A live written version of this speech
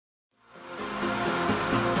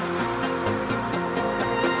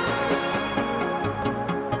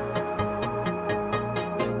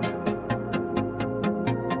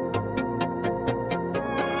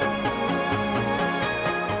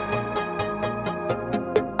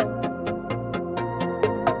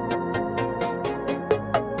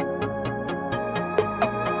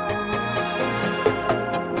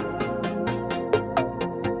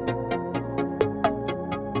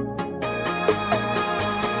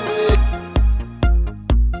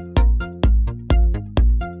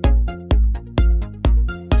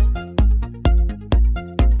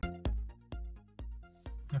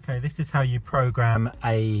This is how you program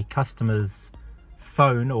a customer's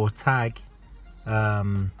phone or tag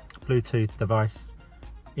Bluetooth device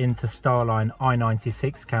into StarLine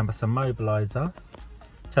i96 campus and mobilizer.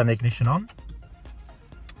 Turn the ignition on.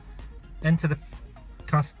 Enter the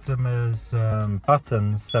customer's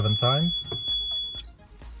buttons 7 times.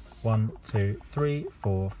 1, 2, 3,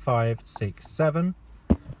 4, 5, 6, 7.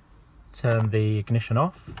 Turn the ignition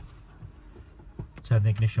off. Turn the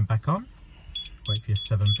ignition back on. Wait for your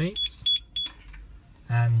 7 beeps.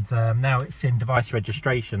 And now it's in device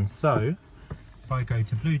registration. So if I go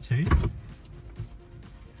to Bluetooth, you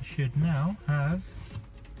should now have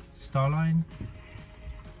StarLine.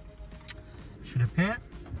 Should appear.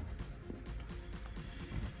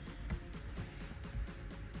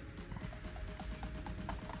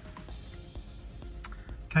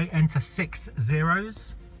 Okay, enter 6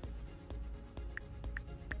 zeros.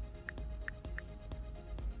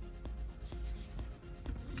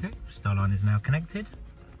 Okay, StarLine is now connected.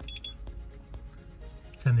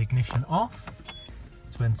 Turn the ignition off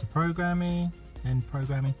to enter programming, end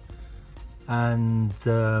programming, and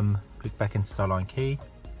click back into StarLine Key.